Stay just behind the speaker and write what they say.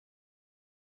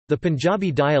The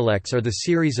Punjabi dialects are the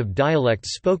series of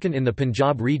dialects spoken in the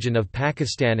Punjab region of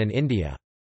Pakistan and India.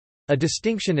 A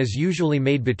distinction is usually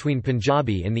made between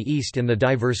Punjabi in the east and the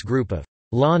diverse group of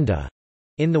Landa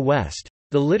in the west.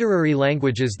 The literary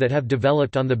languages that have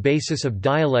developed on the basis of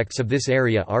dialects of this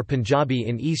area are Punjabi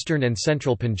in eastern and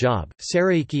central Punjab,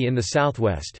 Saraiki in the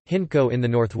southwest, Hindko in the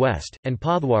northwest, and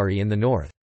Padwari in the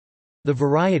north. The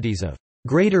varieties of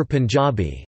Greater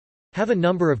Punjabi have a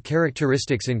number of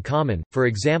characteristics in common, for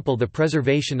example the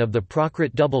preservation of the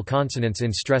Prakrit double consonants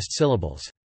in stressed syllables.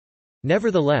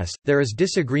 Nevertheless, there is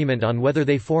disagreement on whether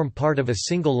they form part of a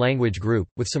single language group,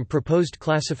 with some proposed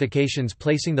classifications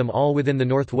placing them all within the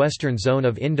northwestern zone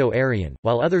of Indo-Aryan,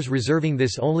 while others reserving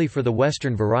this only for the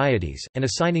western varieties, and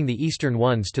assigning the eastern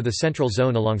ones to the central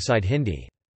zone alongside Hindi.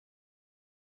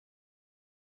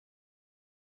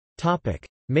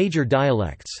 Major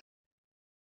dialects.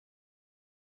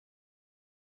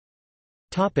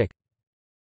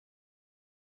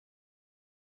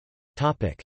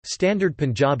 Standard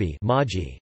Punjabi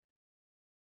Majhi.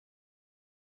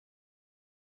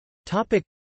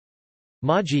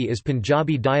 Majhi is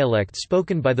Punjabi dialect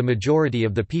spoken by the majority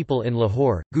of the people in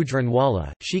Lahore,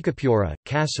 Gujranwala, Sheikhupura,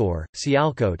 Kasur,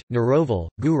 Sialkot, Naroval,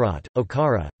 Gujarat,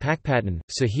 Okara, Pakpatan,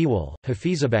 Sahiwal,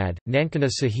 Hafizabad, Nankana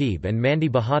Sahib and Mandi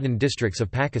Bahadan districts of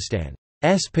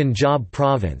Pakistan's Punjab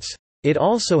province. It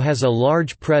also has a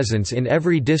large presence in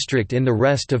every district in the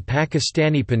rest of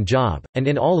Pakistani Punjab, and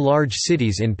in all large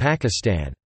cities in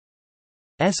Pakistan's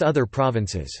other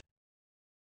provinces.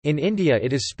 In India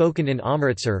it is spoken in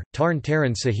Amritsar, Tarn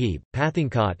Taran Sahib,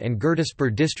 Pathankot and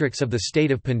Gurdaspur districts of the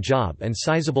state of Punjab and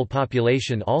sizable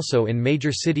population also in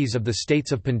major cities of the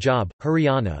states of Punjab,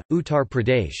 Haryana, Uttar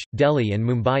Pradesh, Delhi and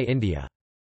Mumbai, India.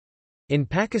 In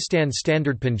Pakistan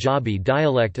Standard Punjabi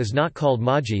dialect is not called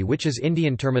Majhi, which is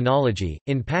Indian terminology.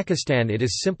 In Pakistan it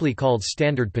is simply called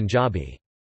Standard Punjabi.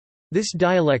 This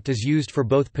dialect is used for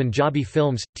both Punjabi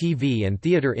films, TV and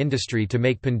theatre industry to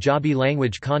make Punjabi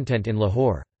language content in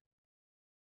Lahore.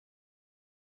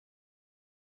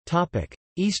 Topic: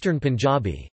 Eastern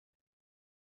Punjabi.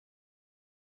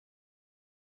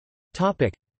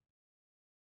 Topic: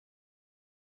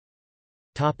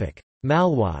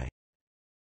 Malwai.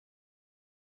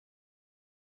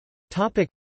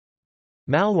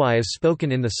 Malwai is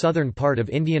spoken in the southern part of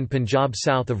Indian Punjab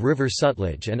south of River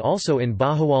Sutlej and also in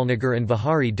Bahawalnagar and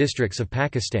Vihari districts of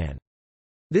Pakistan.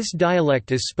 This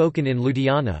dialect is spoken in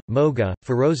Ludhiana, Moga,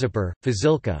 Firozapur,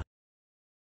 Fazilka,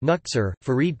 Muktsar,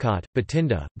 Faridkot,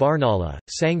 Batinda, Barnala,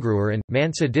 Sangrur and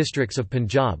Mansa districts of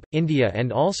Punjab, India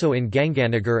and also in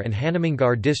Ganganagar and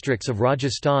Hanumangarh districts of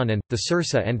Rajasthan and, the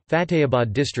Sirsa and,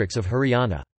 Fatehabad districts of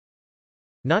Haryana.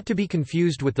 Not to be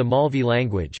confused with the Malvi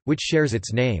language, which shares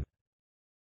its name.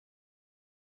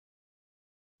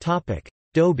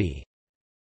 Dobi.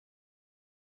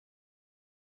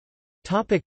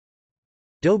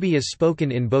 Dobi is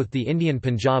spoken in both the Indian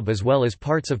Punjab as well as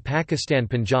parts of Pakistan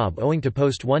Punjab owing to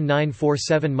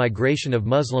post-1947 migration of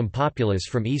Muslim populace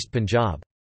from East Punjab.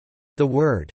 The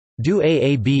word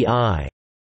Duaabi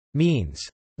means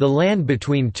the land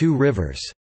between two rivers,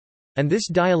 and this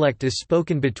dialect is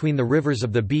spoken between the rivers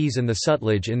of the Beas and the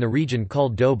Sutlej in the region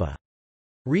called Doba.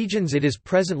 Regions it is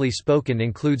presently spoken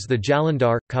includes the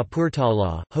Jalandhar,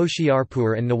 Kapurthala,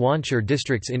 Hoshiarpur and Nawanchar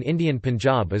districts in Indian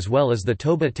Punjab as well as the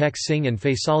Toba Tek Singh and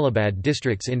Faisalabad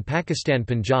districts in Pakistan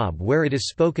Punjab where it is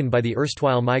spoken by the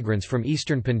erstwhile migrants from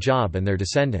eastern Punjab and their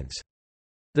descendants.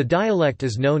 The dialect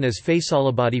is known as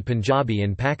Faisalabadi Punjabi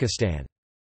in Pakistan.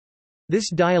 This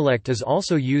dialect is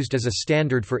also used as a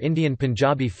standard for Indian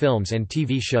Punjabi films and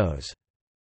TV shows.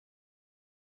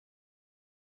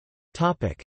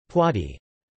 Pwadi.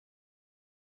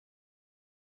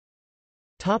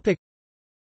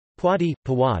 Pwadi,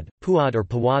 Pawad, Puad or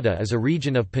Pawada is a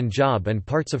region of Punjab and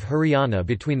parts of Haryana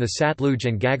between the Satluj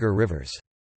and Ghaggar rivers.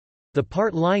 The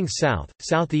part lying south,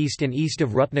 southeast and east of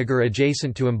Rupnagar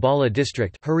adjacent to Ambala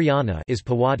district Haryana is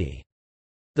Pawadi.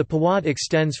 The Pawad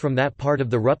extends from that part of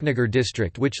the Rupnagar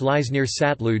district which lies near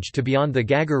Satluj to beyond the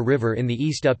Ghaggar river in the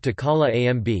east up to Kala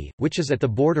Amb, which is at the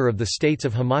border of the states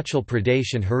of Himachal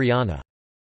Pradesh and Haryana.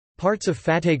 Parts of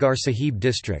Fatehgarh Sahib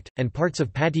district, and parts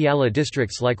of Patiala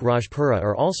districts like Rajpura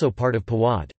are also part of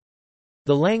Pawad.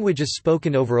 The language is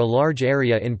spoken over a large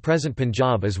area in present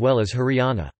Punjab as well as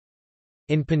Haryana.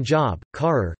 In Punjab,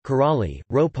 Kharar, Karali,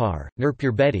 Ropar,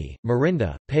 Nurpurbedi,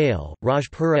 Marinda, Pale,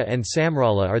 Rajpura and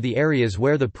Samrala are the areas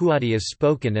where the Puadi is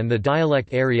spoken and the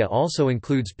dialect area also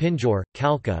includes Pinjore,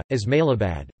 Kalka,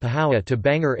 Ismailabad, Pahawa to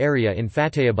Bangar area in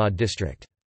Fatehabad district.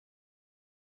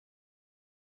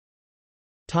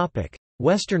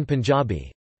 Western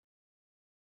Punjabi.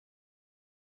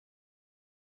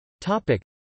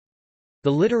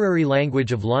 The literary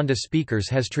language of Landa speakers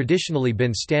has traditionally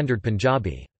been Standard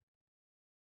Punjabi.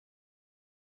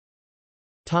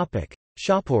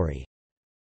 Shahpuri.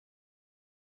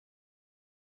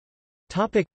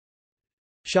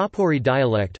 Shahpuri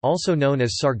dialect, also known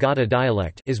as Sargodha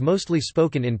dialect, is mostly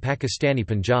spoken in Pakistani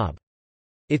Punjab.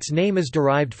 Its name is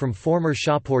derived from former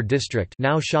Shahpur district,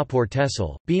 now Shahpur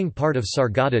Tehsil, being part of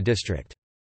Sargodha district.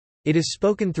 It is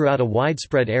spoken throughout a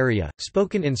widespread area,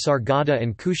 spoken in Sargodha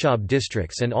and Kushab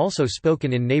districts and also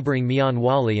spoken in neighbouring Mian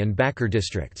Wali and Bakar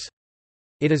districts.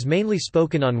 It is mainly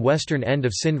spoken on western end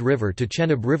of Sindh River to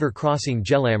Chenab River crossing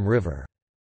Jhelum River.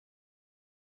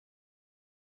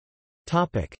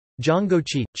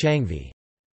 Jangochi, Changvi.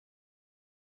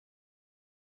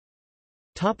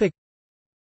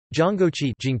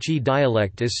 Jangochi Jingchi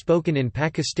dialect is spoken in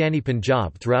Pakistani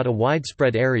Punjab throughout a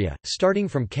widespread area, starting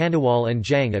from Khanewal and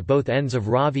Jang at both ends of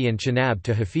Ravi and Chenab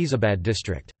to Hafizabad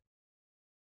district.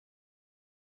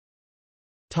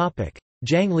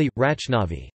 Jangli,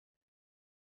 Rachnavi.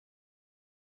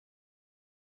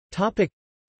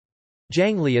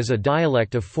 Jangli is a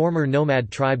dialect of former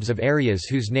nomad tribes of areas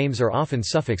whose names are often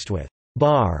suffixed with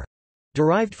bar,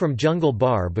 derived from jungle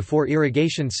bar before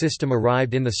irrigation system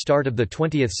arrived in the start of the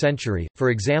 20th century, for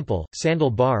example, Sandal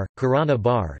Bar, Kirana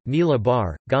Bar, Neela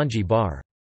Bar, Ganji Bar.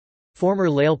 Former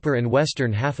Lalpur and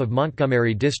western half of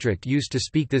Montgomery district used to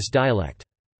speak this dialect.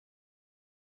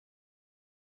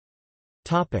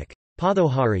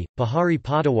 Padhohari, Pahari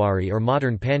Padawari or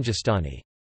modern Panjastani.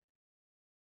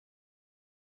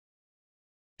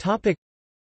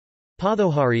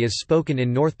 Padhohari is spoken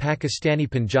in North Pakistani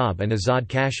Punjab and Azad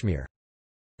Kashmir.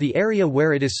 The area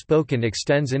where it is spoken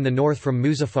extends in the north from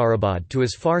Muzaffarabad to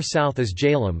as far south as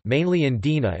Jhelum, mainly in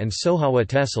Dina and Sohawa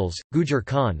Tehsils, Gujar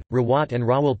Khan, Rawat and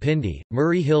Rawalpindi,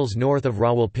 Murray Hills north of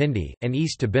Rawalpindi, and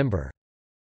east to Bimber.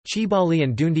 Chibali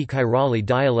and Dhundi Kairali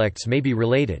dialects may be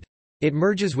related. It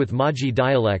merges with Majhi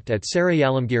dialect at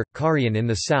Sarayalamgir, Karian in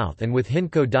the south and with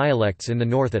Hindko dialects in the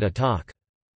north at Attak.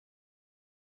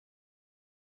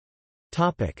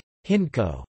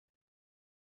 Hindko.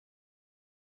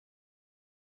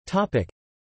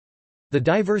 The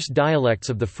diverse dialects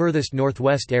of the furthest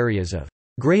northwest areas of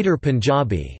Greater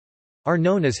Punjabi are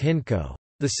known as Hindko.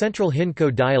 The central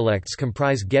Hindko dialects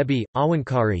comprise Gebi,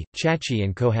 Awankari, Chachi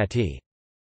and Kohati.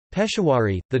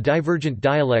 Peshawari, the divergent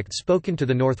dialect spoken to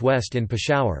the northwest in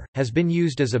Peshawar, has been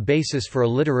used as a basis for a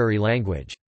literary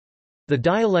language. The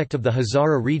dialect of the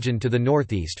Hazara region to the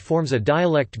northeast forms a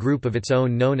dialect group of its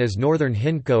own known as Northern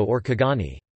Hindko or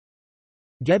Khagani.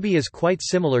 Gebi is quite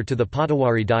similar to the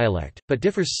Potawari dialect, but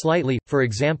differs slightly, for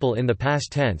example in the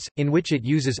past tense, in which it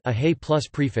uses a hay plus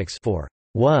prefix for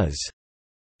was.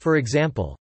 For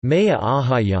example, Maya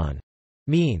Ahayan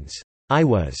means I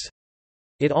was.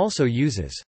 It also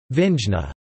uses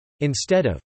Vinjna instead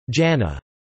of Jana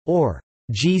or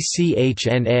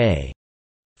Gchna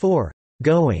for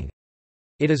going.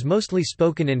 It is mostly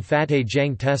spoken in Fateh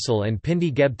Jang Tehsil and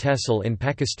Pindi Geb Tehsil in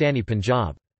Pakistani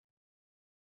Punjab.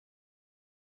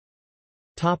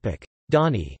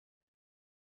 Dani.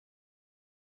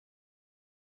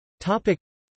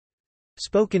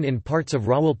 Spoken in parts of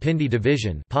Rawalpindi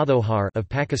division of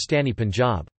Pakistani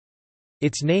Punjab.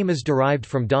 Its name is derived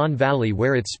from Don Valley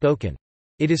where it's spoken.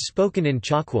 It is spoken in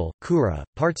Chakwal, Kura,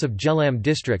 parts of Jhelum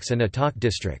districts and Attak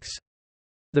districts.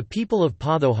 The people of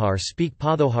Padhohar speak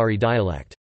Padhohari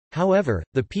dialect. However,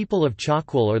 the people of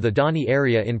Chakwal or the Dani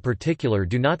area in particular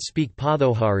do not speak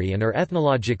Padhohari and are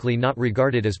ethnologically not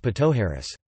regarded as Patoharis.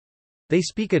 They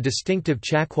speak a distinctive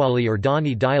Chakwali or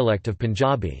Dani dialect of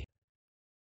Punjabi.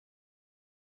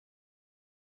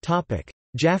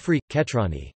 Jaffri,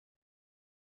 Ketrani.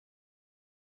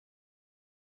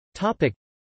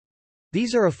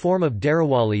 These are a form of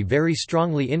Darawali very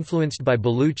strongly influenced by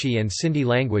Baluchi and Sindhi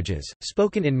languages,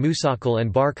 spoken in Musakal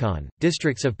and Barkhan,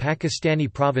 districts of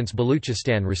Pakistani province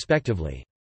Baluchistan respectively.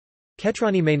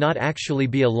 Ketrani may not actually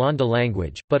be a Landa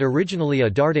language, but originally a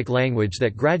Dardic language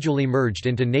that gradually merged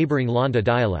into neighbouring Landa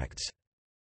dialects.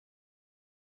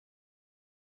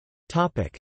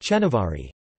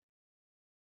 Chenavari.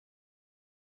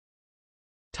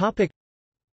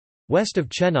 West of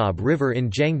Chenab River in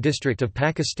Jang district of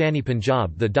Pakistani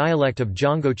Punjab the dialect of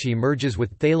Jangochi merges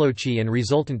with Thalochi and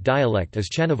resultant dialect is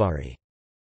Chenavari.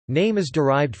 Name is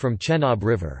derived from Chenab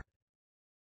River.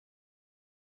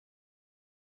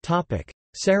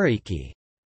 Saraiki.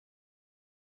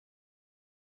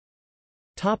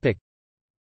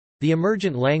 The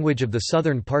emergent language of the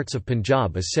southern parts of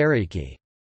Punjab is Saraiki.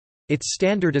 Its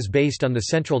standard is based on the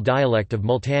central dialect of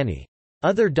Multani.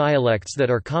 Other dialects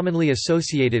that are commonly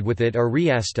associated with it are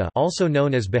Riasta, also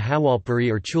known as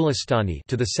Bahawalpuri or Chulistani,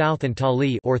 to the south and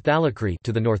Tali or Thalakri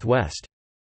to the northwest.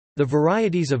 The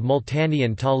varieties of Multani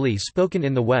and Tali spoken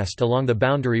in the west along the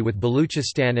boundary with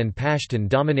Baluchistan and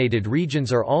Pashtun-dominated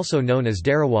regions are also known as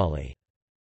Darawali.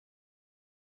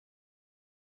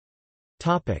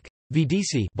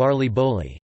 Vidisi barley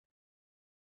boli.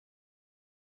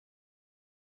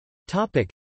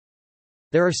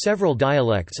 There are several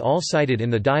dialects all cited in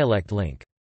the dialect link.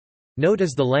 Note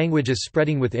as the language is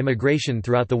spreading with immigration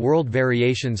throughout the world,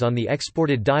 variations on the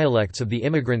exported dialects of the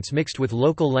immigrants mixed with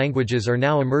local languages are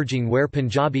now emerging where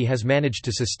Punjabi has managed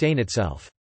to sustain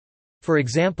itself. For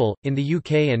example, in the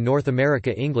UK and North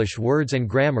America, English words and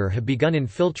grammar have begun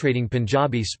infiltrating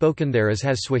Punjabi spoken there, as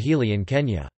has Swahili in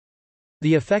Kenya.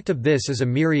 The effect of this is a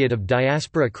myriad of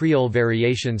diaspora Creole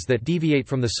variations that deviate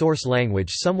from the source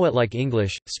language, somewhat like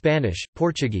English, Spanish,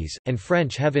 Portuguese, and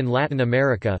French have in Latin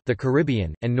America, the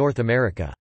Caribbean, and North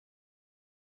America.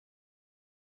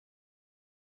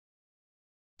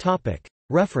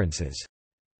 References.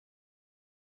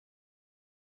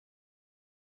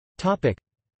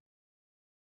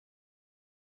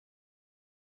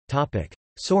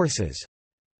 Sources.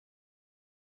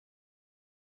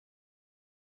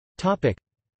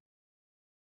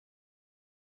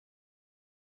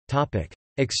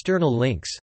 External links.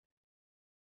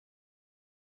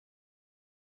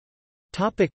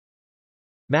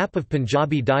 Map of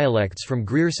Punjabi dialects from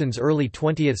Grierson's early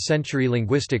 20th century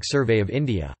Linguistic Survey of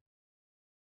India.